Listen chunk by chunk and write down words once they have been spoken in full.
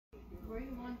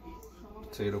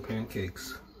Potato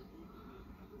pancakes.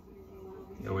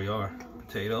 Here we are.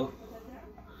 Potato.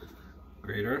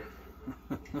 Grater.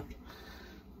 Let's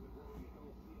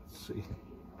see.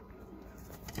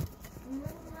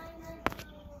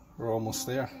 We're almost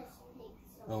there.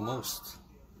 Almost.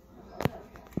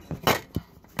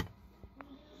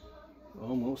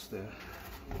 Almost there.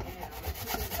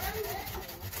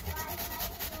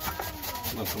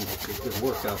 Nothing like a good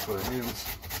workout for the hands.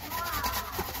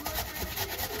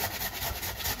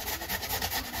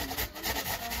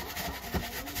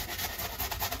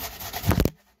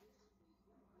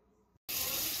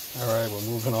 Alright, we're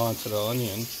moving on to the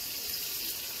onion.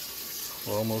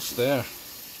 We're almost there.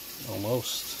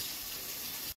 Almost.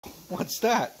 What's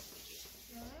that?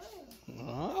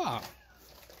 Ah.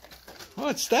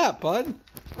 What's that, bud?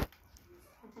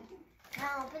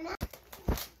 Open it.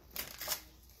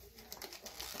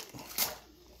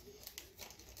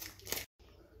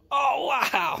 Oh,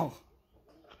 wow!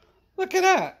 Look at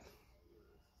that!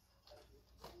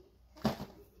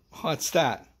 What's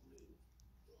that?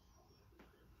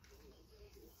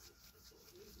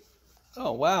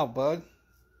 Oh, wow, bud.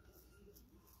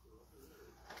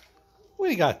 What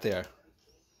do you got there?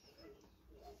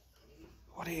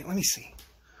 What do you, let me see.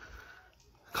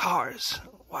 Cars.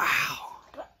 Wow.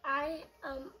 But I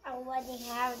already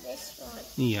have this one.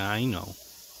 Yeah, I know.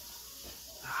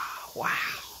 Oh, wow.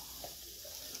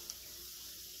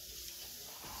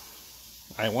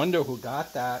 I wonder who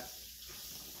got that.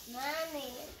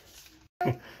 Mommy.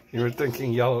 You were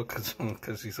thinking yellow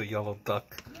because he's a yellow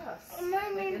duck. Yes.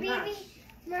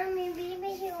 Mommy,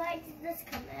 baby, he likes this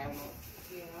color.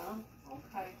 Yeah,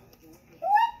 okay.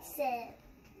 What's it?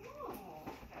 Oh,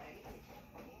 okay.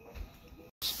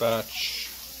 Dispatch.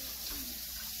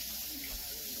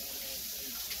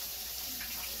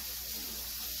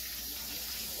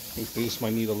 I think these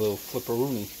might need a little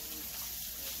flipperoonie.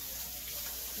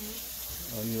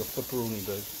 I need a flipperoonie,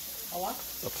 babe. A what?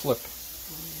 A flip.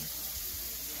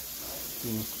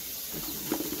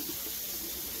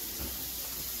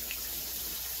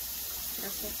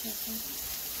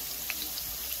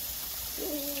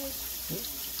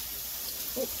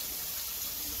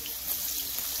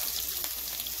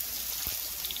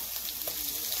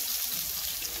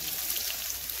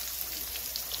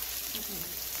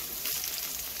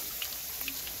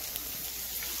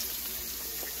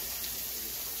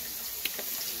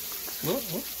 Oh,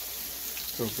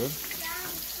 so good.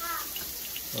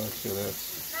 Oh, let's do this.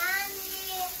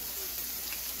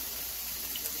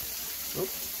 Oh.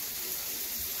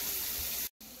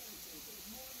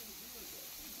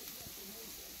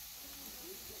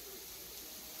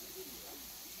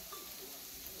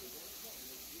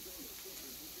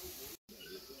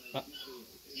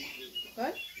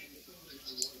 Good?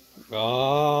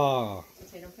 Ah.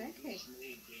 Potato pancake.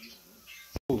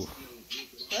 Ooh.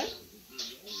 Good?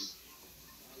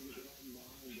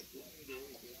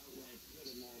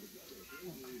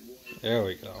 There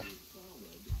we go.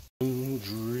 I'm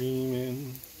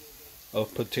dreaming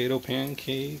of potato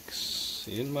pancakes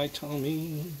in my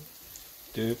tummy.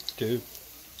 Doop, doop,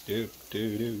 doop,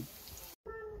 doop, doop.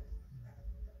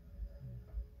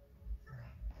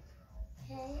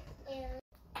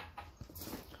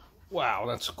 Wow,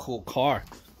 that's a cool car.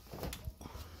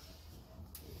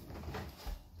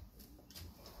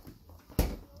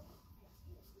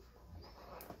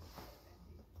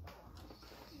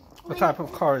 What type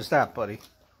of car is that, buddy?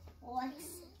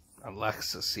 Lexus. A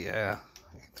Lexus, yeah.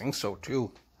 I think so,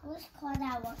 too. Which car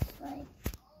that looks like?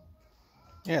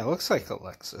 Yeah, it looks like a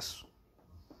Lexus.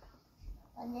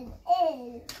 And it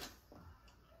is.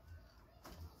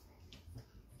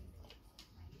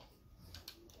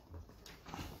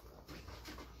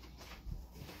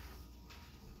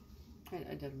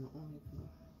 I don't know.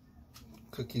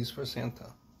 Cookies for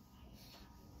Santa.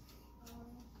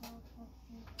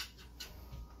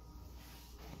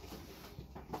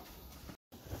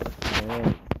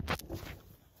 Alright.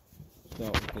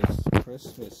 So it's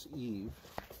Christmas Eve.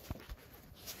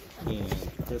 And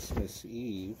Christmas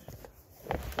Eve,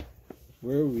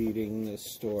 we're reading this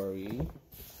story.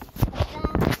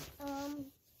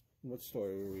 What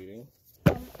story are we reading?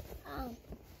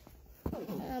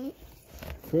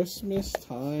 Christmas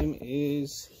Time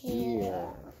is Here.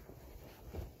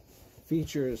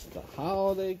 Features the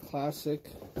holiday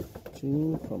classic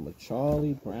tune from A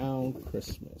Charlie Brown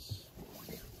Christmas.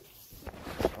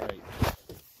 Alright.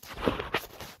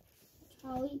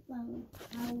 Charlie Brown.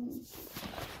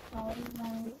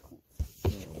 Alright,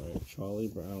 Charlie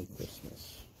Brown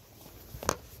Christmas.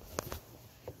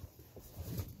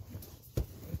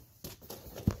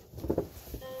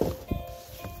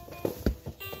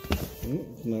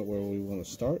 Isn't that where we want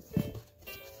to start?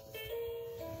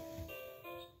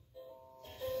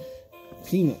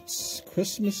 Peanuts.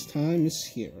 Christmas time is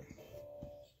here.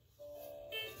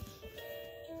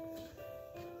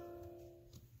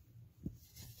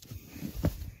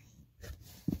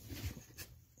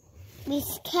 We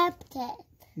skipped it.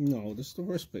 No, this is the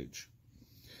first page.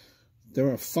 There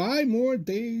are 5 more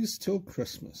days till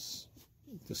Christmas.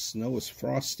 The snow is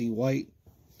frosty white.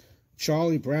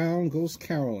 Charlie Brown goes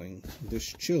caroling this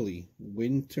chilly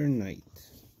winter night.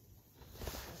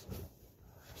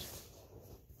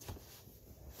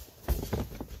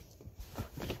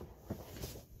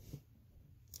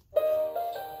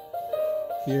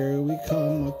 Here we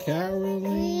come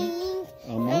a-caroling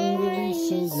among the leaves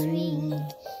so green.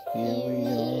 Here we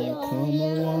are come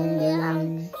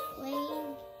a-wandering,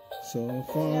 so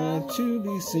far to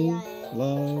be seen.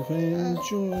 Love and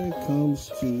joy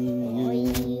comes to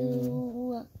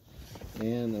you,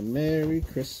 and a Merry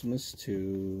Christmas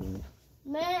too.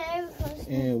 Merry Christmas.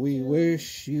 And we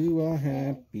wish you a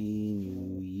Happy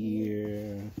New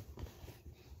Year.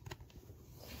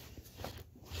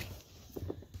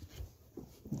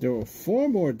 There are 4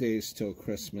 more days till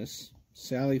Christmas.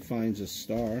 Sally finds a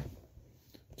star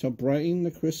to brighten the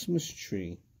Christmas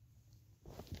tree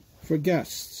for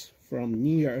guests from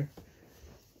near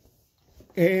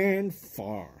and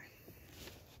far.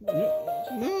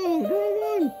 No, wrong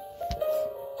one.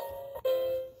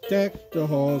 Deck the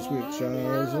halls with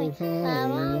jars of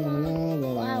holly, la la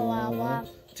la la la.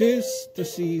 'Tis the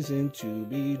season to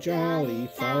be jolly,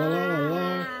 fa la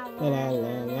la la la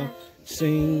la la.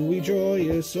 Sing we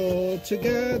joyous all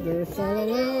together, fa la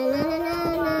la la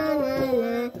la la la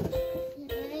la.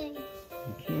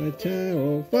 My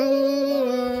tarot, fa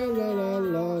la la la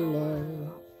la la.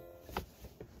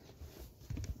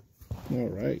 All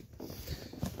right.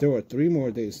 There are 3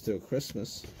 more days till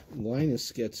Christmas.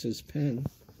 Linus gets his pen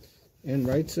and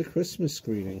writes a Christmas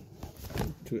greeting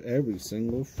to every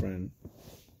single friend.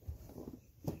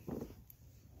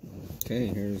 Okay,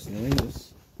 here's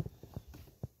Linus.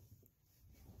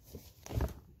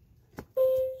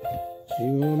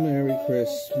 You a Merry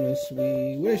Christmas.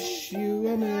 We wish you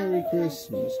a Merry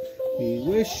Christmas. We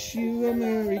wish you a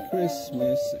Merry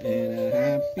Christmas and a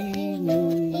Happy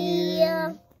New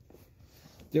Year.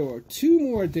 There are 2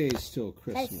 more days till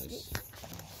Christmas.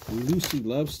 Lucy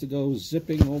loves to go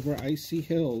zipping over icy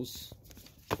hills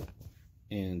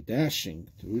and dashing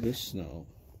through the snow.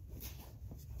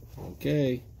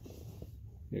 Okay,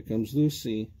 here comes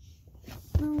Lucy.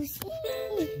 Lucy.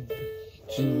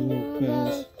 Jingle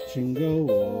bells,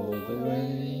 jingle all the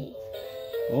way.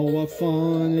 Oh, what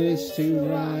fun it is to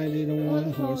ride in a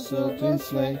one-horse open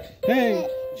sleigh. Hey!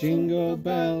 Jingle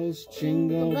bells,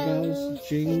 jingle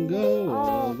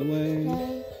all the way.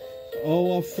 Oh,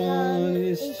 what fun it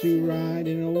is to ride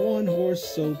in a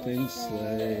one-horse open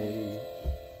sleigh.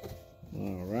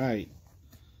 All right.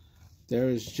 There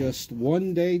is just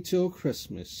 1 day till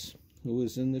Christmas. Who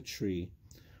is in the tree?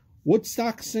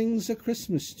 Woodstock sings a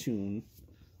Christmas tune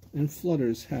and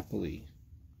flutters happily.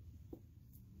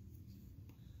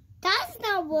 That's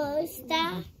not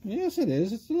Woodstock. Yes, it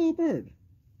is. It's a little bird.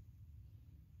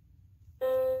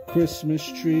 Christmas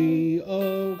tree,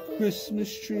 oh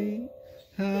Christmas tree,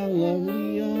 how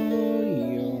lovely are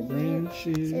your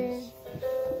branches.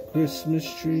 Christmas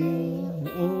tree,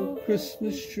 oh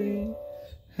Christmas tree,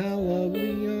 how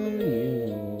lovely are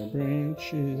your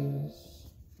branches.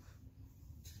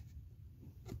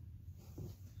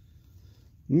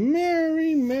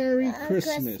 Merry, Merry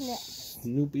Christmas.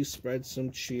 Snoopy spreads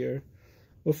some cheer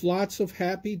with lots of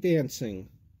happy dancing.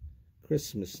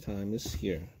 Christmas time is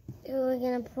here. We're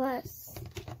gonna press.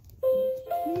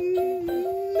 No,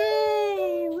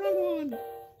 wrong one.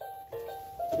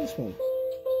 This one.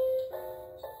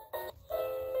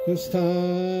 This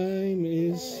time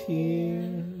is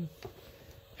here.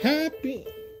 Happy.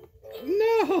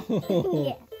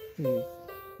 No. Yeah.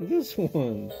 This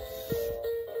one.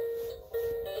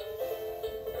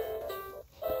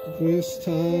 This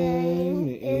time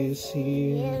is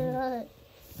here.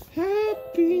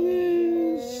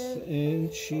 Happiness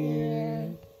and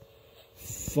cheer.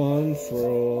 Fun for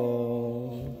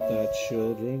all that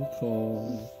children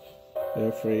call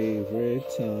their favorite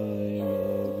time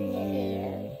of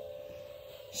year.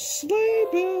 Sleigh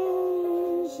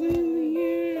bells in the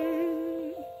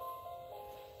air.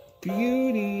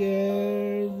 Beauty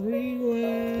everywhere.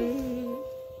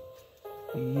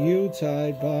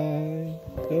 Yuletide by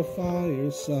the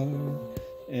fireside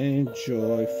and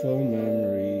joyful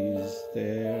memories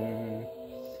there.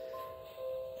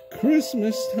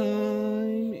 Christmas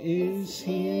time is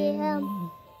here.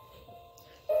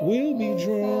 We'll be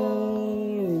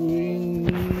drawing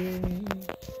near.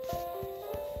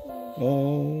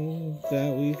 Oh,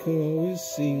 that we could always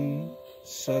see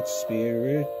such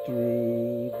spirit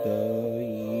through the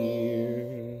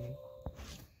year.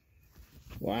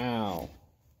 Wow.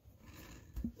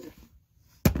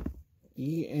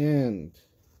 The end.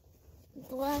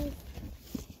 One.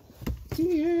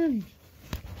 The end.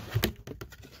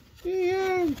 The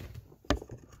end.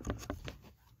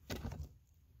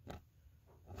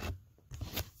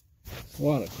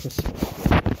 What a Christmas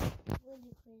gift.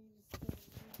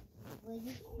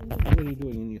 What are you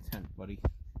doing in your tent, buddy?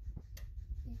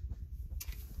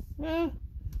 Huh?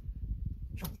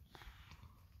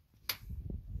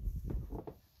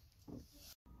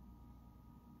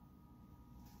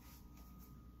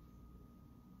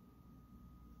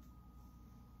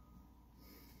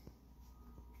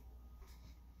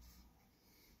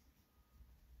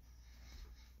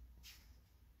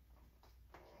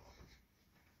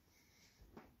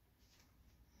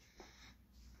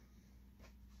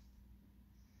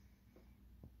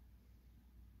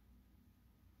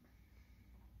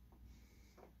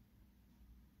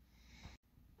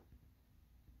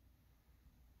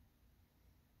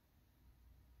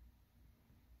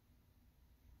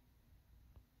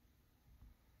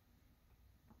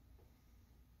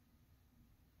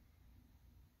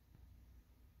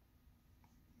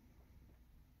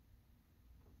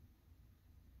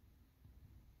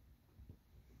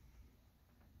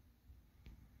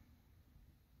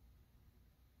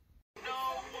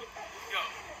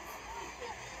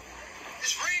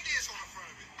 This reindeer's on the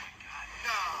front of it.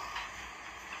 No.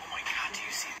 Oh my God, do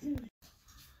you see?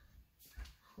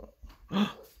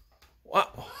 Wow.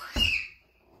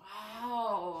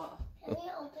 Wow. Can we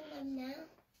open them now?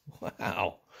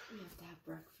 Wow. We have to have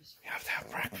breakfast. You have to have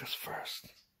breakfast first.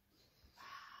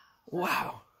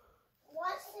 Wow.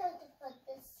 What's there to put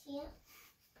this here?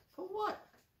 For what?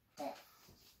 This.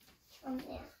 From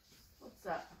there. What's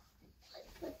that?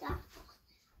 Put that.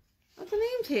 That's a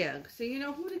name tag, so you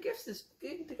know who the gifts is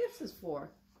for.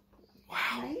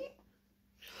 Wow. Right?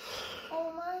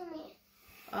 Oh, mommy.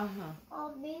 Uh-huh.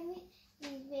 Oh, baby,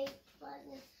 you big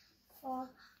present for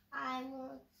I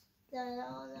want the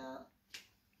other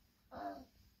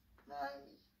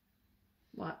money.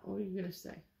 What were you gonna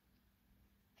say?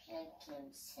 Thank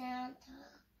you, Santa.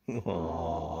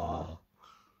 Aww.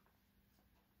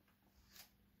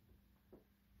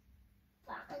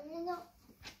 But I don't know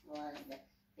what the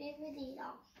baby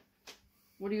doll.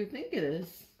 What do you think it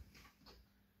is?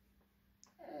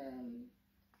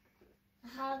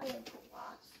 How do you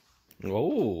watch?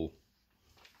 Oh.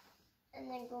 And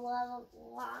then gorilla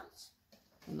watch.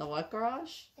 In the what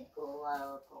garage? The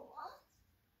gorilla watch.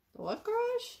 The what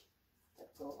garage? The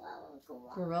gorilla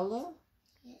watch. Gorilla?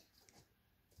 Yeah.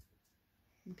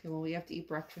 Okay, well we have to eat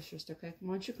breakfast first, okay?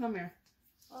 Why don't you come here?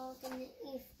 Oh, then the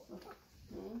E.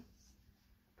 Hmm?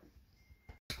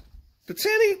 Did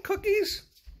Santa eat cookies?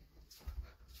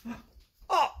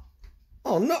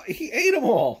 Oh no, he ate them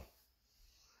all.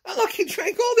 And look, he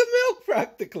drank all the milk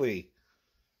practically.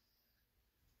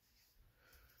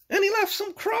 And he left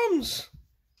some crumbs.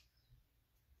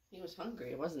 He was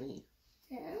hungry, wasn't he?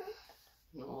 Yeah.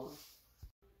 No.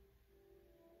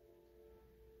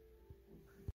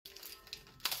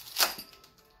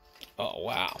 Oh,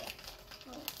 wow.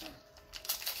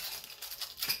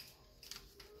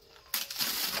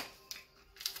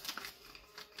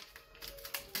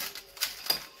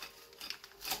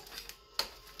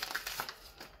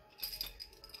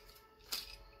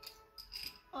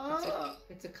 Oh.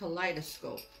 It's a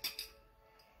kaleidoscope.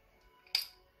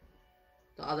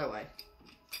 The other way.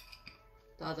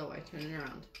 The other way. Turn it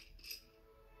around.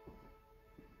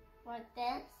 Like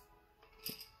this?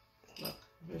 Look,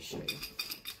 I'm going to show you.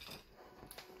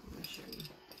 I'm going to show you.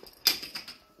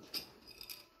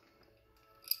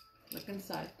 Look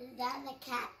inside. Is that the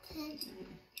captain?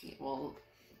 Well,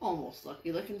 almost. Look,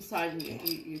 you look inside and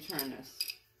you turn this.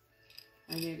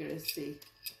 And you're going to see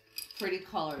pretty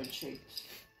color and shapes.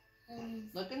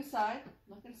 Look inside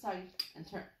and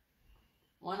turn.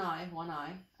 One eye,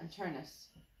 and turn this.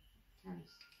 Turn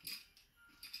this.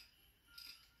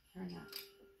 Turn that.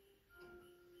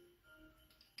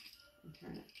 And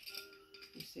turn it.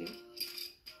 You see?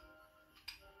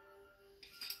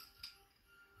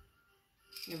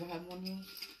 You ever had one of those?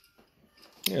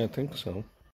 Yeah, I think so.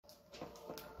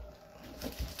 I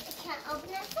can't open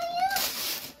it for you?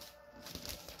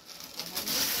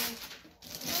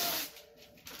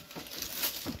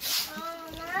 Oh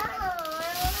no,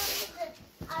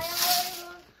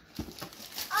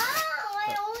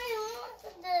 I only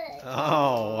wanted this.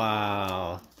 Oh,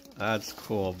 wow. That's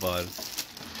cool, bud.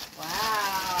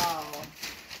 Wow.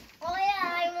 Oh yeah,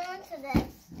 I wanted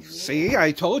this. See,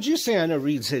 I told you Santa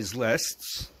reads his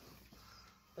lists.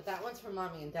 But that one's for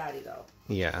Mommy and Daddy, though.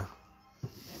 Yeah.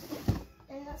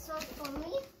 And that's not for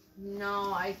me?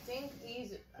 No, I think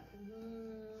these.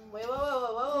 Wait.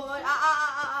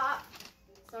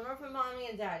 Some are for mommy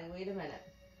and daddy. Wait a minute.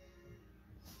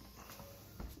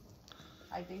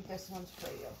 I think this one's for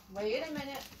you. Wait a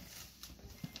minute.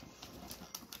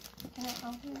 Can I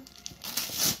open it?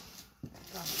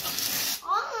 Go.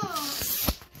 Oh!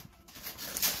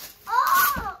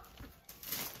 Oh!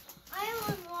 I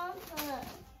was wrong for it.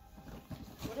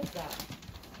 What is that?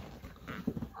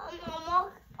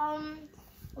 A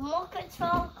remote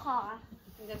control car. I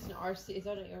think that's an RC. Is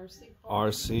that an RC car?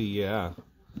 RC, yeah.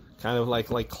 Kind of like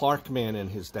Clarkman and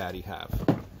his daddy have.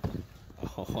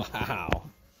 Oh, wow.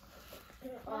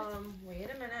 Wait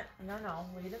a minute. No.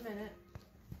 Wait a minute.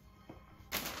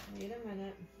 Wait a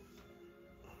minute.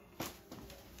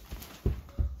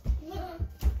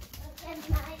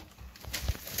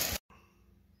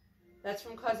 That's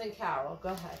from Cousin Carol. Go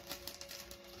ahead.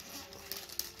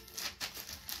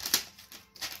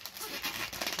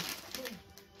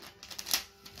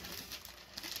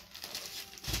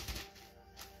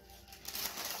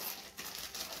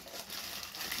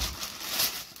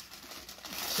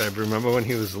 I remember when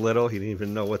he was little, he didn't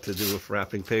even know what to do with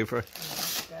wrapping paper.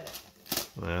 Got it.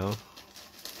 Well.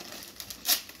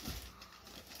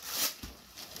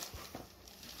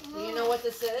 Do you know what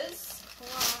this is?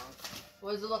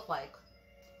 What does it look like?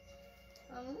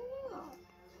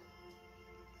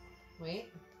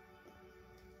 Wait.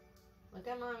 Look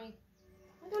at mommy.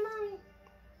 Look at mommy.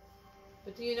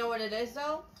 But do you know what it is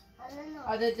though? I don't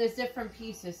know. There's different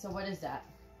pieces. So what is that?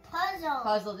 Puzzle.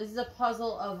 Puzzle. This is a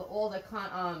puzzle of all the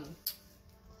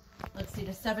let's see,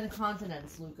 the 7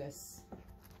 continents, Lucas.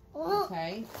 Oh.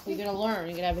 Okay. So you're gonna learn.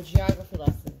 You're gonna have a geography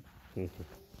lesson. Which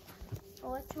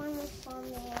one is for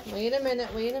me? Wait a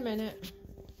minute. Wait a minute.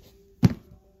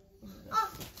 Oh.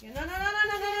 No.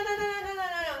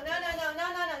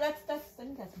 That's I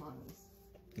think that's mommy's.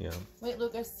 Yeah. Wait,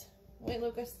 Lucas. Wait,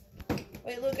 Lucas.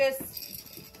 Wait, Lucas.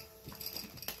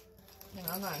 Hang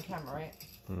on, I'm not on camera, right?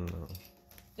 No.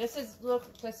 This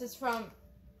is from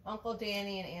Uncle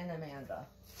Danny and Aunt Amanda.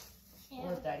 Yeah.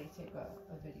 Let Daddy take a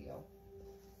video.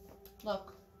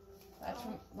 Look, that's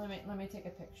from. Let me take a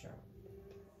picture.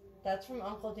 That's from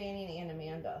Uncle Danny and Aunt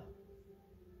Amanda.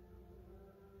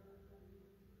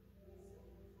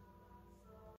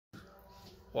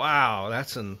 Wow,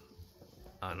 that's a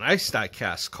nice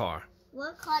die-cast car.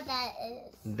 What car that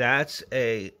is? That's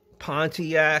a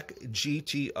Pontiac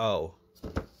GTO.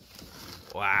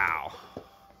 Wow.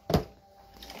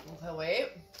 Okay, wait.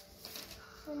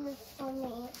 One is for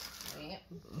me. Wait.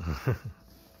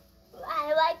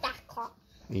 I like that car.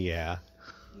 Yeah.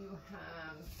 You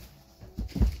have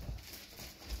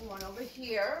one over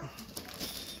here.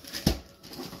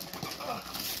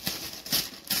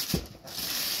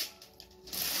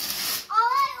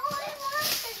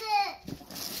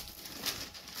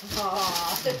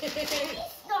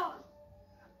 Store.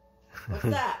 What's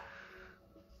that?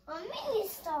 A mini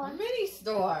store. A mini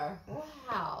store.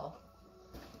 Wow.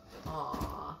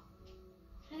 Aww.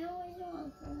 I always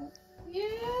wanted it.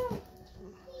 Yeah.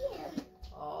 Yeah.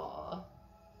 Aww.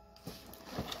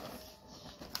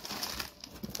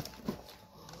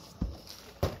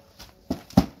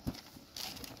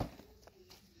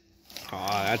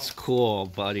 Oh, that's cool,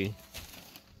 buddy.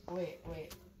 Wait.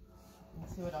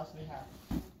 Let's see what else we have.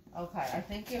 Okay, I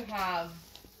think you have.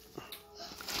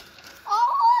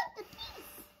 Oh, the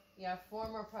piece. Yeah, 4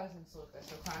 more presents, Lucas.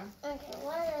 Okay. Okay,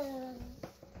 what is it?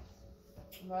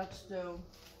 Let's do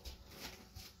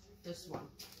this one.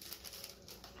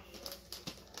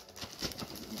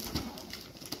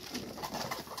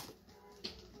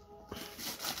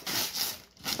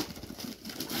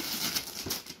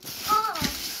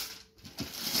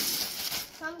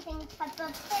 Something Peppa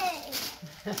Pig.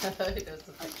 There's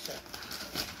a picture.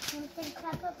 Something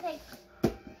Peppa Pig.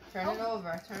 Turn it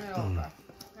over. Turn it over.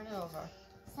 Turn it over.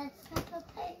 Says Peppa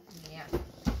Pig. Yeah.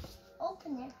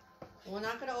 Open it. We're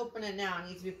not going to open it now. It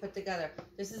needs to be put together.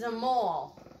 This is a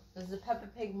mall. This is a Peppa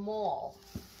Pig mall.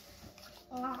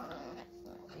 You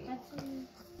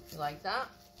like that?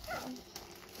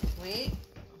 Wait.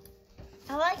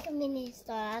 I like a mini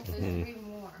star. There's 3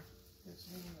 more. There's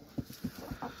 3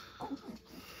 more.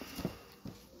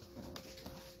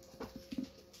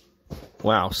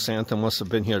 Wow, Santa must have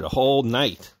been here the whole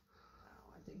night.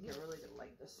 I think you're really going to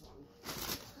like this one.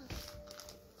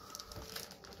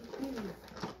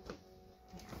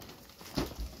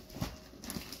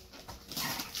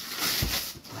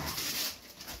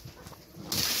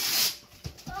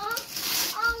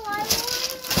 I want to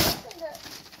open it.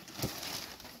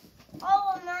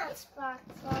 Oh, a matchbox.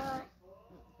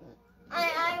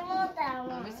 I want that Let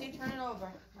one. me see. Turn it over.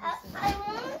 I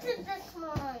wanted this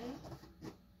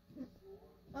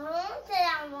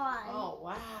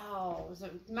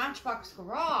Lunchbox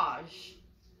Garage.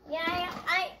 Yeah,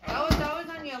 That was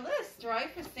on your list, right,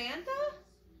 for Santa?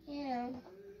 yeah.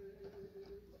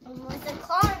 And with the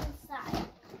car inside.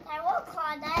 That what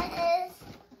car that is?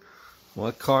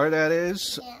 What car that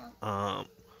is? Yeah.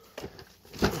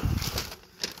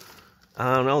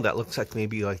 I don't know. That looks like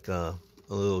maybe like a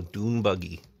little dune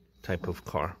buggy type of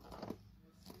car.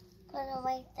 Put it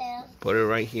right there. Put it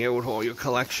right here with all your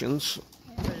collections.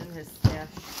 Put it in his stash.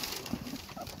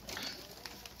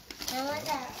 And what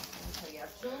that? Okay, yeah,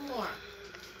 2 more.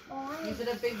 One. These are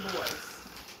the big boys.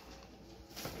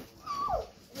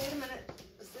 Wait a minute.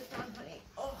 Sit down, honey.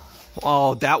 Oh.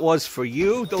 Oh, that was for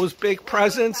you? Those big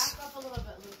presents? Back up a little bit,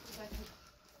 Luke, 'cause I can-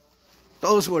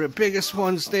 Those were the biggest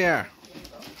ones there.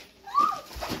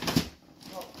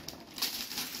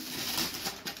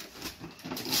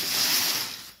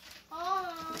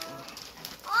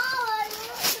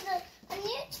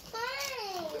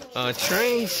 A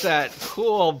train set.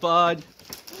 Cool, bud.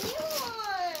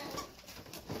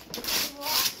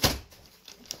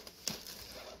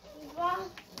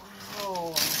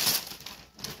 Wow.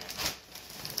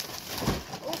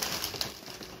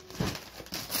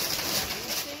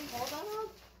 Anything? Hold on.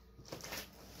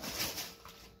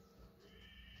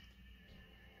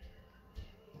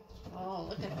 Oh,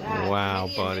 look at that. Wow,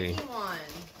 Minnie and buddy. Mickey one.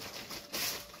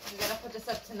 You gotta put this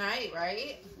up tonight,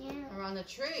 right? Yeah. Around the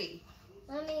tree.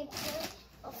 Let me put it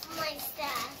over my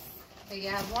stash. Okay, you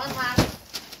have one last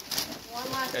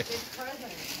big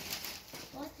present.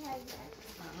 What is it?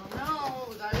 I don't know.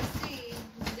 We gotta see.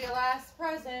 This is your last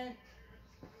present.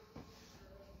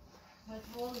 Let's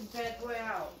hold his bad boy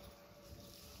out.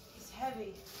 He's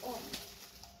heavy. Oh.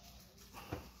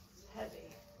 It's heavy.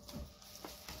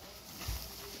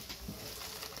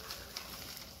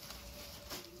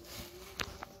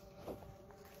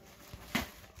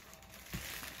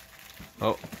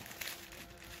 Oh.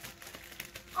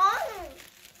 Oh.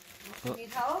 Need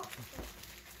help?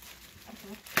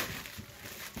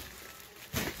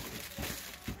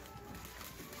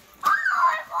 Oh,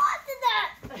 I wanted that.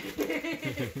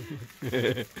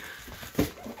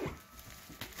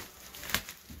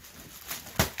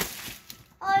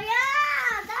 Oh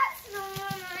yeah, that's the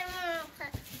one I want.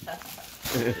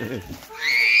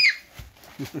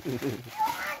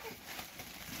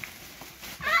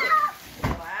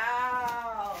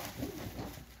 Wow.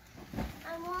 I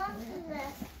wanted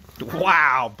this.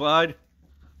 Wow, bud.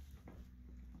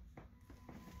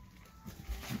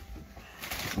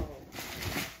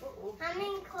 How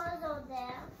many clothes are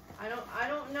there? I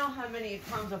don't know how many it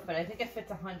comes with, but I think it fits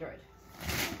 100.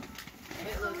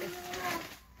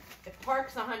 It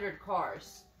parks 100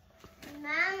 cars.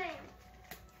 Mommy,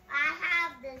 I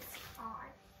have this car.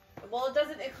 Well, it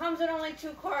doesn't. It comes with only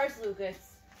 2 cars,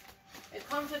 Lucas. It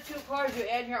comes with 2 cars. You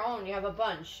add your own. You have a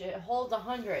bunch. It holds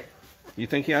 100. You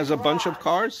think he has a bunch of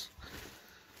cars?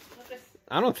 Lucas,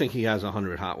 I don't think he has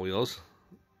 100 Hot Wheels.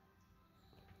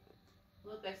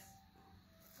 Lucas,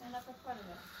 stand up in front of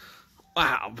it.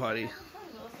 Wow, buddy.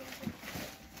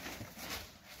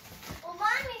 Well,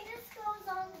 Mommy, this goes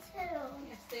on too.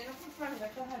 Yeah, stand up in front of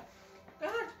it. Go ahead. Go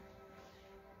ahead.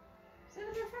 Stand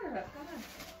up in front of it. Go ahead.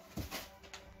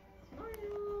 Smile.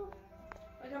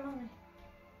 Look at Mommy.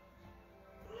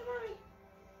 Look at Mommy.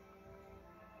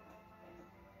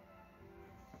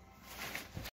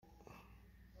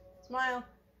 Smile.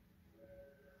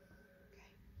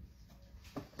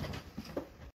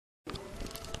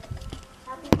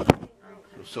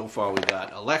 So far we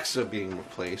got Alexa being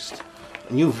replaced.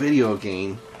 A new video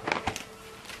game.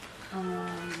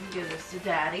 Give this to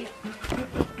Daddy.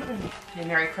 Hey,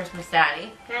 Merry Christmas,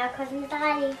 Daddy. Now, Cousin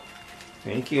Daddy.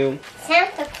 Thank you.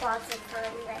 Santa Claus is on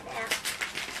right now.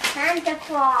 Santa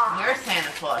Claus. You're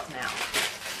Santa Claus now.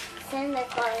 Santa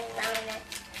Claus is on it.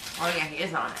 Oh yeah, he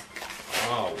is on it.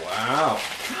 Oh, wow.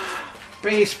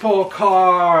 Baseball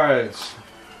cards.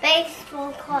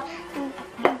 Baseball card.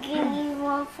 Give me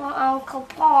one for Uncle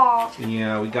Paul.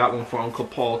 Yeah, we got one for Uncle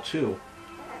Paul, too.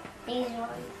 These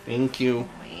ones. Thank you.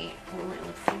 Wait,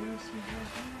 let's see what else we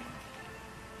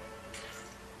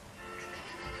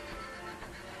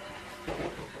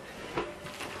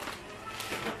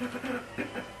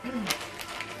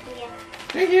Yeah.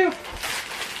 Thank you.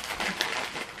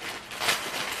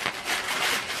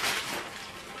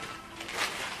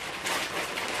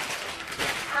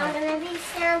 I'm gonna be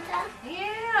Santa.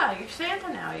 Yeah, you're Santa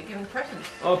now. You're giving presents.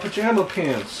 Oh, pajama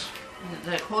pants.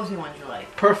 The cozy ones you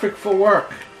like. Perfect for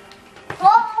work.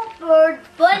 Oh, bird,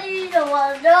 buddy, the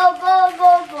one, no, go,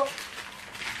 go, go.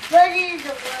 Buddy, the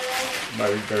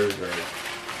one. Very.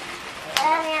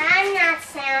 I'm not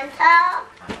Santa. I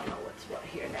don't know what's what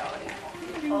here now anymore.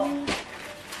 Oh.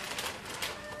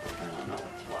 I don't know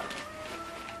what's what.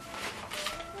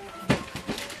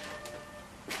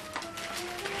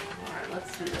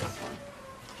 one.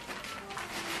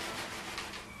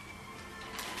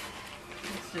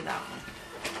 Let's do that one.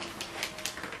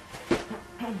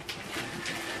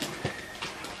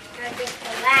 I think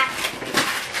the last.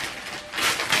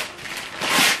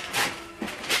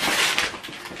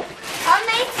 Oh,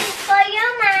 Macy's for you,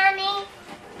 Mommy.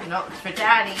 No, it's for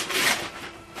Daddy.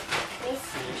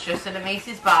 Macy's. It's just in a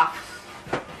Macy's box.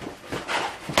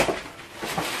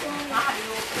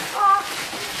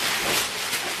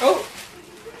 Oh!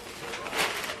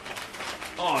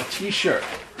 Oh, a t-shirt.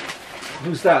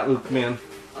 Who's that, Luke, man?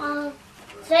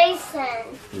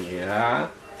 Jason. Yeah.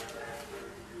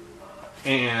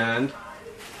 And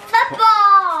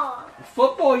Football.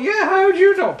 football, yeah, how'd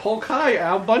you know? Polk High,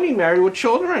 Al Bundy, Married with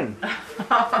Children. Okay,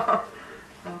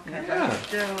 Yeah.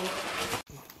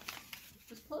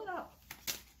 Just pull it out.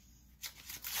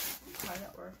 How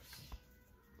that works.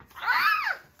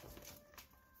 Ah!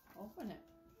 Open it.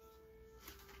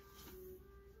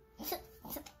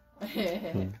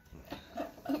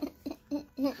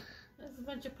 There's a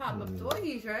bunch of pop-up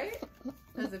doggies, right?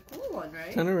 That's a cool one,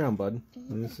 right? Turn around, bud. Let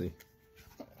me see.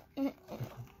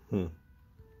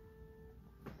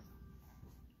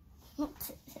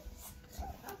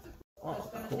 It's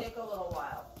gonna take a little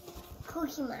while.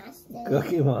 Cookie Monster.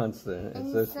 Cookie Monster. It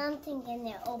And says, something in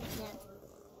there. Open it.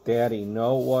 Daddy,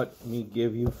 know what me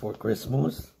give you for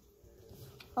Christmas?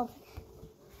 Open it.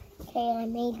 Okay, I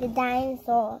made the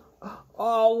dinosaur.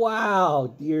 Oh,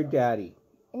 wow, dear Daddy.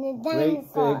 And the Great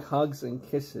dinosaur. big hugs and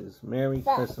kisses. Merry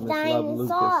The Christmas, love,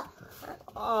 dinosaur. Lucas.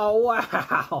 Oh,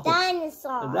 wow.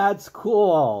 Dinosaur. That's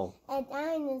cool. A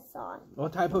dinosaur.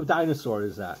 What type of dinosaur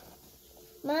is that?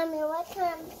 Mommy, what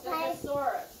kind of size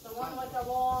Stegosaurus, the one with the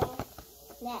long.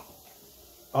 neck?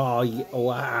 Oh, yeah,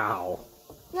 wow.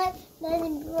 Let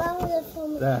me borrow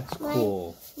from That's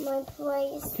cool. my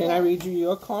place. Can I read you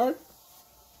your card?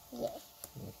 Yeah.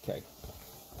 Okay.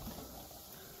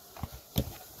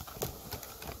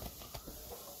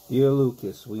 Dear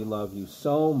Lucas, we love you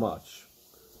so much.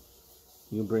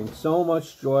 You bring so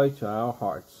much joy to our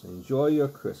hearts. Enjoy your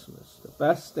Christmas. The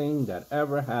best thing that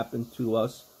ever happened to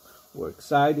us. We're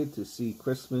excited to see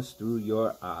Christmas through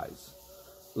your eyes.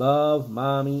 Love,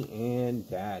 Mommy and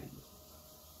Daddy.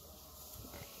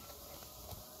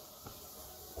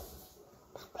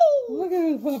 Look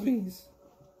at the puppies.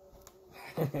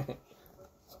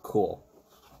 Cool.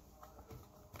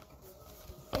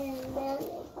 And then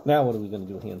Now what are we going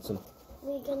to do, Hanson?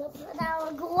 we're gonna put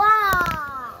our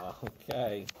guava.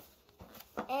 Okay.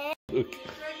 And Luke,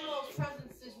 Bring all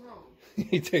presents to his room.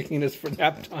 you taking this for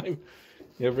nap time?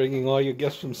 You're bringing all your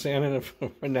gifts from Santa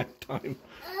for nap time.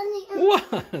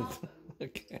 What?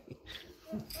 Okay.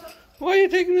 Why are you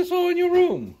taking this all in your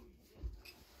room?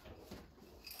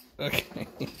 Okay.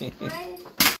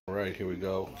 All right, here we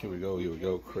go. Here we go. Here we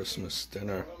go. Christmas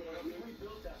dinner.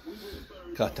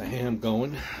 Got the ham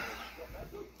going.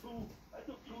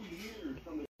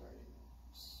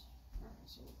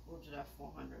 So we'll do that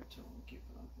 400 too and keep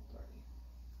it on for 30.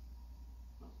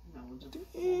 No, we'll do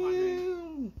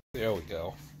 400. There we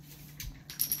go.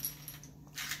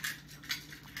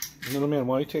 Little man,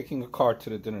 why are you taking a card to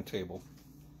the dinner table?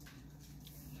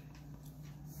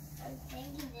 I'm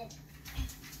taking it.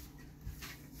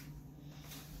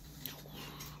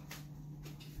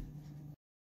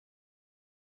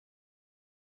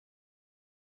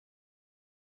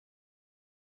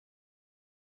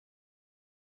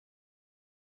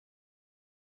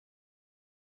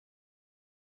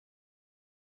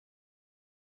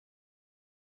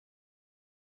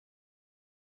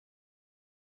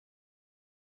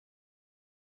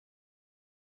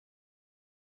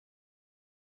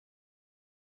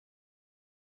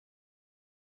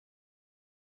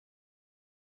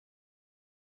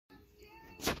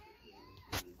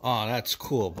 Oh, that's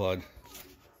cool, bud.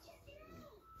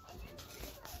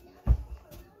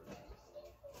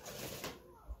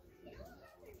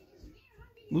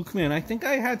 Luke, man, I think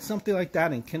I had something like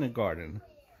that in kindergarten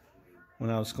when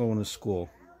I was going to school.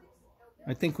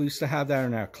 I think we used to have that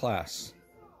in our class.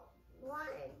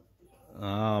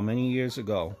 Many years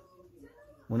ago,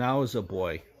 when I was a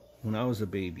boy, when I was a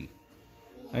baby.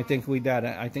 I think we had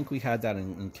that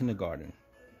in kindergarten.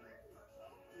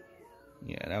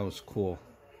 Yeah, that was cool.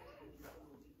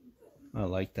 I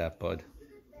like that, bud.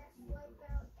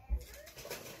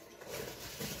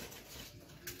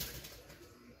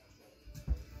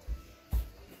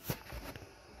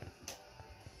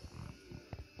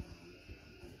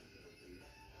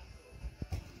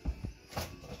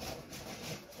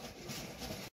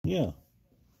 Yeah.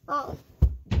 Oh.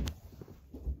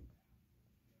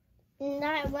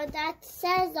 Not what that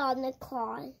says on the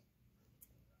card.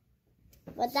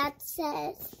 What that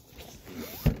says.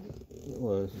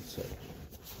 What does it say?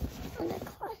 On the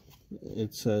car.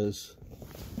 It says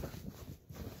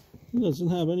it doesn't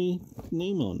have any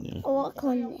name on there. What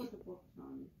kind? It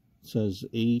says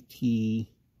ATV,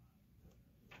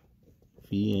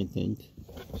 I think.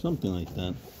 Something like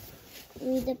that.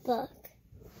 Read the book.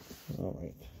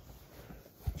 Alright.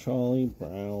 Charlie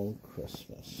Brown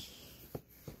Christmas.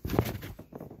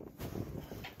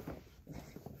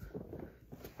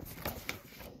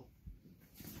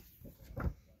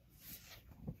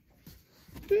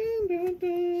 Dun, dun,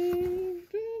 dun,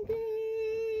 dun, dun.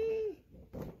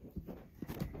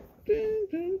 Dun,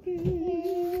 dun, dun.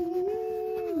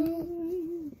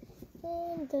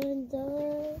 Dun, dun,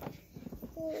 dun.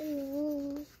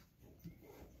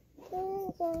 Dun, dun,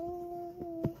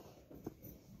 dun.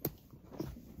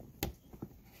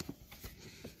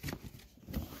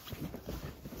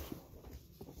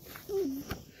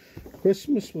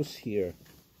 Christmas was here.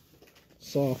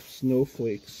 Soft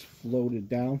snowflakes floated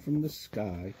down from the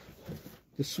sky.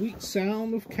 The sweet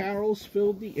sound of carols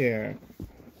filled the air,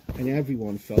 and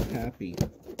everyone felt happy.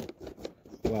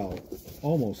 Well,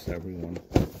 almost everyone.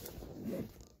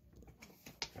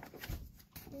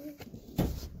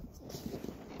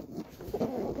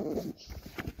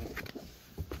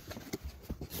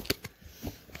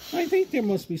 I think there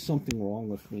must be something wrong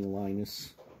with me,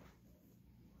 Linus,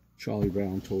 Charlie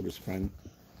Brown told his friend.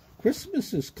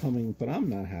 Christmas is coming, but I'm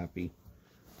not happy.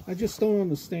 I just don't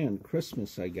understand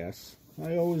Christmas, I guess.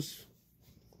 I always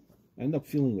end up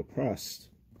feeling depressed.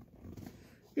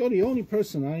 You're the only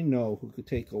person I know who could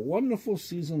take a wonderful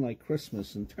season like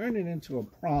Christmas and turn it into a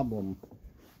problem,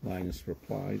 Linus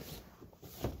replied.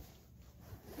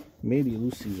 Maybe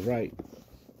Lucy's right.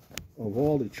 Of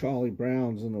all the Charlie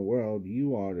Browns in the world,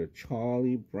 you are the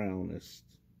Charlie Brownest.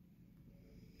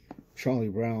 Charlie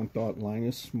Brown thought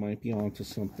Linus might be onto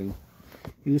something.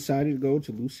 He decided to go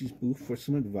to Lucy's booth for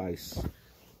some advice.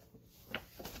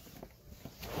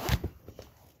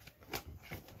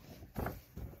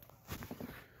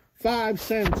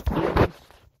 $5, please.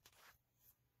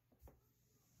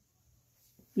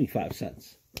 Give me 5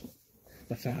 cents.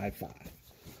 That's a high five.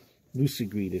 Lucy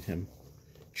greeted him.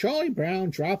 Charlie Brown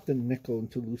dropped a nickel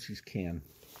into Lucy's can.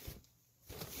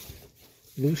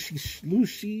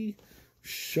 Lucy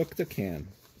shook the can.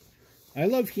 I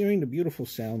love hearing the beautiful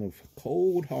sound of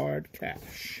cold, hard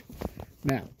cash.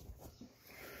 Now,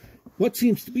 what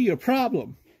seems to be your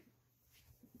problem?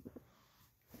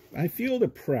 I feel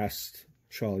depressed,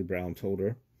 Charlie Brown told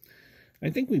her. I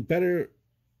think we better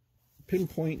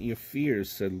pinpoint your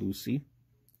fears, said Lucy.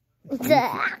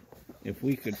 If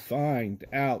we could find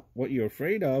out what you're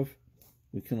afraid of,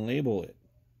 we can label it.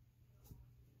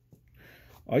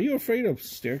 Are you afraid of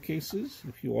staircases?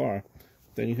 If you are,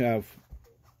 then you have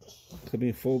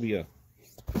claustrophobia.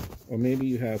 Or maybe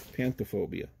you have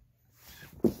panthophobia.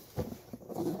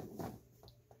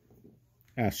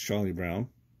 Asked Charlie Brown.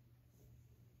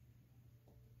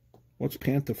 What's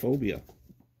panthophobia?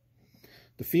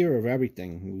 The fear of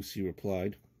everything, Lucy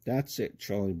replied. That's it,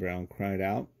 Charlie Brown cried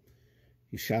out.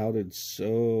 He shouted so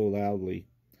loudly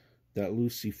that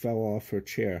Lucy fell off her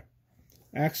chair.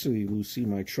 Actually, Lucy,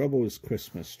 my trouble is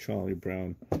Christmas, Charlie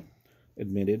Brown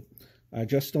admitted. I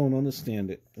just don't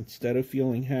understand it. Instead of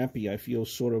feeling happy, I feel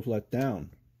sort of let down.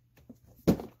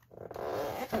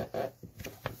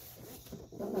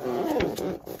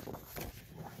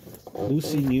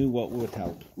 Lucy knew what would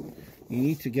help. You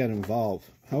need to get involved.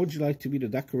 How would you like to be the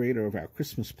decorator of our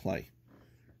Christmas play?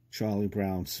 Charlie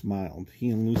Brown smiled. He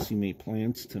and Lucy made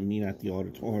plans to meet at the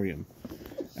auditorium.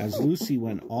 As Lucy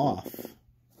went off,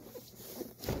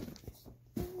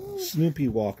 Snoopy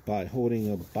walked by holding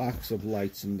a box of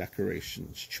lights and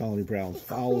decorations. Charlie Brown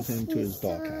followed him to his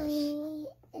doghouse.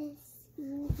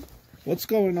 What's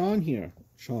going on here?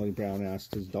 Charlie Brown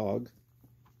asked his dog.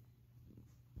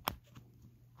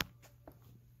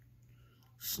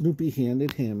 Snoopy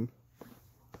handed him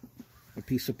a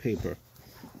piece of paper.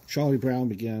 Charlie Brown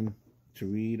began to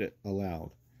read it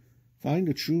aloud. Find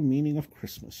the true meaning of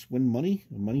Christmas. Win money,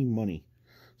 money, money.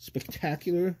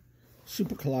 Spectacular,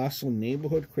 super colossal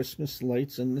neighborhood Christmas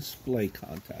lights and display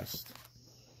contest.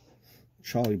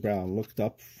 Charlie Brown looked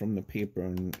up from the paper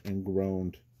and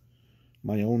groaned.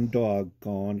 My own dog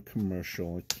gone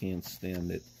commercial. I can't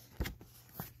stand it.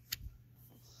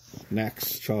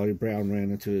 Next, Charlie Brown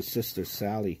ran into his sister,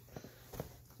 Sally.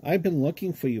 I've been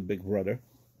looking for you, big brother.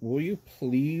 Will you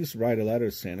please write a letter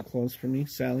to Santa Claus for me?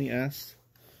 Sally asked.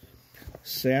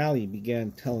 Sally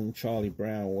began telling Charlie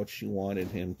Brown what she wanted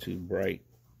him to write.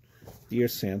 Dear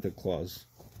Santa Claus,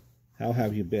 how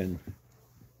have you been?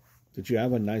 Did you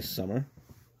have a nice summer?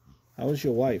 How is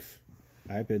your wife?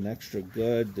 I've been extra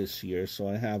good this year, so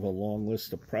I have a long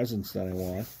list of presents that I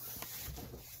want.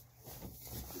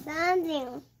 Daddy.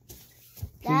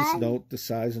 Please note the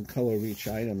size and color of each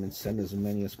item and send as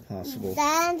many as possible.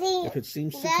 Daddy. If it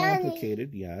seems too Daddy.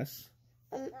 complicated, yes.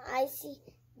 I see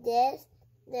this,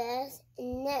 this,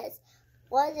 and this.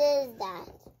 What is that?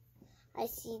 I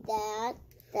see that,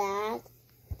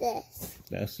 this.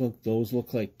 Those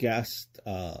look like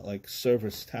like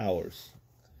service towers.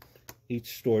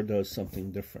 Each store does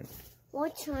something different.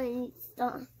 Which one is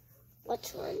the?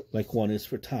 Which one? Like one is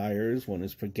for tires, one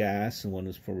is for gas, and one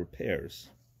is for repairs.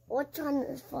 Which one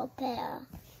is for pear?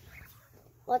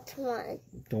 Which one?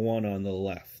 The one on the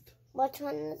left. Which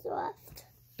one is left?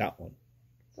 That one.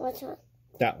 Which one?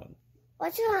 That one.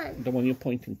 Which one? The one you're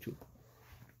pointing to.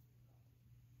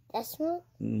 This one?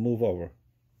 Move over.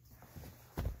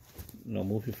 No,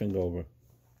 move your finger over.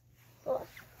 What?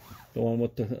 The one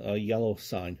with the yellow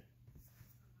sign.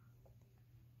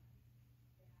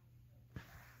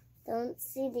 Don't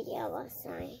see the yellow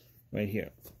sign. Right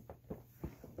here.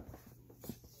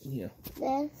 Yeah.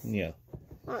 This Yeah.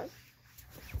 one.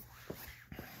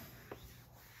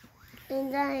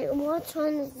 And then which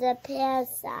one is the pear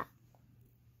side?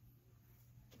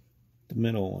 The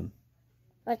middle one.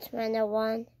 Which one the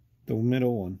one? The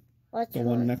middle one. Which The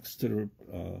one next to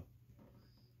the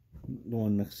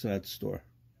one next to that store.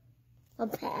 A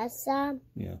pear side?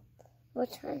 Yeah.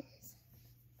 Which one is it?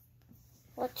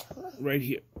 Which one? Right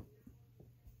here.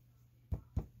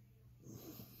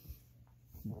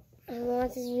 And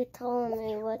what did you tell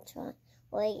me which one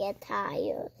will get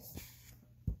tires?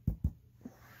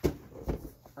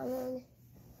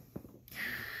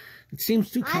 It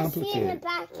seems too I see in the complicated.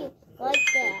 vacuum right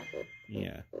there.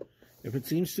 Yeah. If it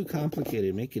seems too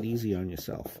complicated, make it easy on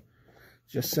yourself.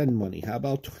 Just send money. How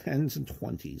about 10s and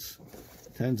 20s?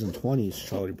 10s and 20s,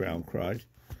 Charlie Brown cried.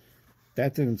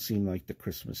 That didn't seem like the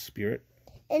Christmas spirit.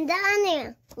 And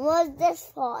Daniel, what's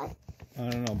this for? I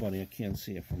don't know, buddy. I can't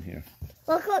see it from here.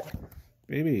 Look, look.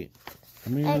 Baby,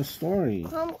 I'm reading the story.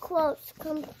 Come close,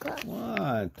 come close.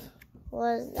 What?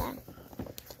 What is that?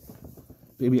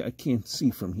 Baby, I can't see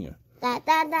from here. That.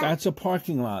 That's a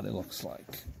parking lot, it looks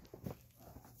like.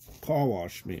 Car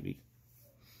wash, maybe.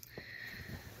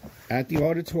 At the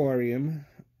auditorium,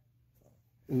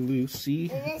 Lucy...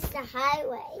 And it's the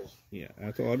highway. Yeah,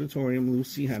 at the auditorium,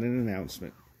 Lucy had an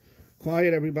announcement.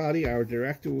 Quiet, everybody. Our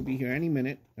director will be here any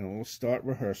minute, and we'll start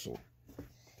rehearsal.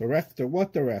 Director?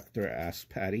 What director? Asked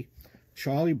Patty.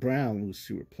 Charlie Brown,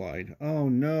 Lucy replied. Oh,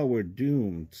 no, we're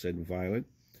doomed, said Violet.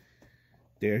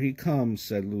 There he comes,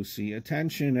 said Lucy.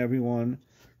 Attention, everyone.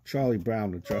 Charlie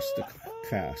Brown addressed the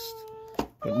cast,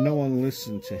 but no one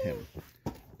listened to him.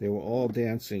 They were all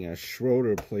dancing as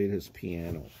Schroeder played his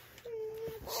piano.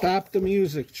 Stop the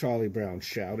music, Charlie Brown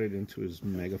shouted into his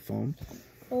megaphone.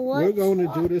 We're going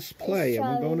to do this play, and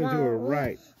we're going to do it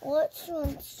right. Which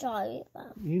one's Charlie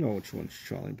Brown? You know which one's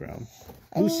Charlie Brown.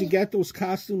 Lucy, get those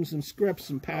costumes and scripts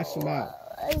and pass them out.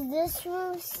 Is this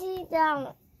Lucy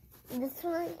down? This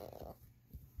one?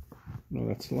 No,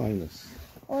 that's Linus.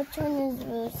 Which one is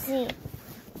Lucy?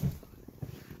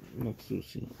 That's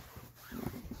Lucy.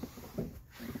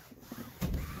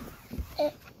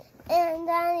 And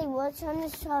Daddy, which one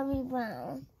is Charlie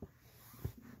Brown?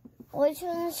 Which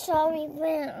one is Charlie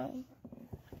Brown?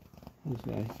 Who's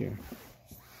that here?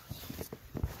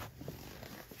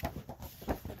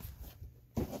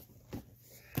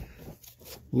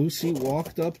 Lucy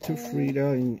walked up to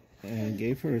Frida and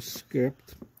gave her a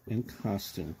script and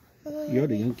costume. You're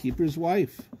the innkeeper's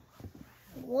wife.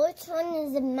 Which one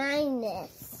is the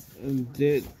minus?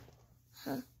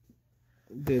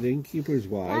 Did innkeepers'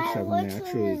 wives have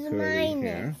naturally curly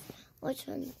hair? Which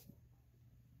one?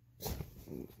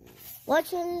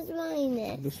 Which one is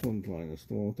minus? This one's Linus,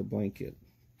 the one with the blanket.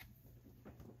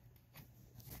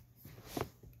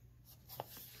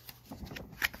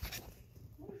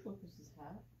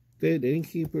 Did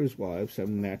innkeepers' wives have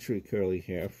naturally curly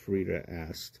hair? Frida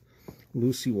asked.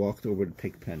 Lucy walked over to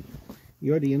Pigpen.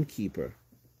 You're the innkeeper.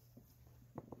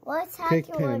 What's hat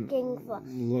you looking for?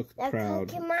 Looked The proud.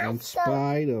 Cookie Monster.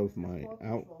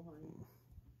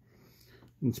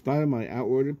 In spite of my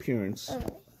outward appearance,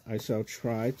 I shall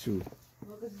try to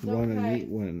run a neat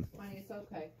win. Honey, it's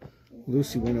okay.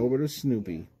 Lucy went over to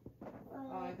Snoopy.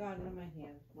 Oh, I got it in my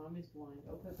hand. Mommy's blind.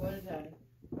 Okay, go to Daddy.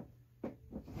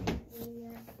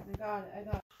 I got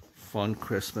it. Fun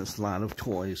Christmas, lot of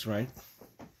toys, right?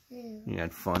 You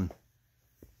had fun.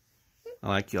 I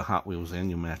like your Hot Wheels and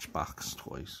your Matchbox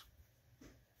toys.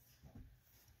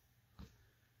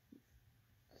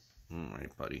 All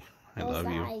right, buddy. I love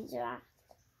you.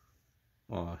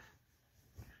 Oh,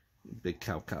 big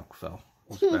cow fell.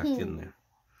 Was back in there.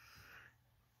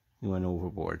 He went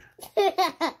overboard.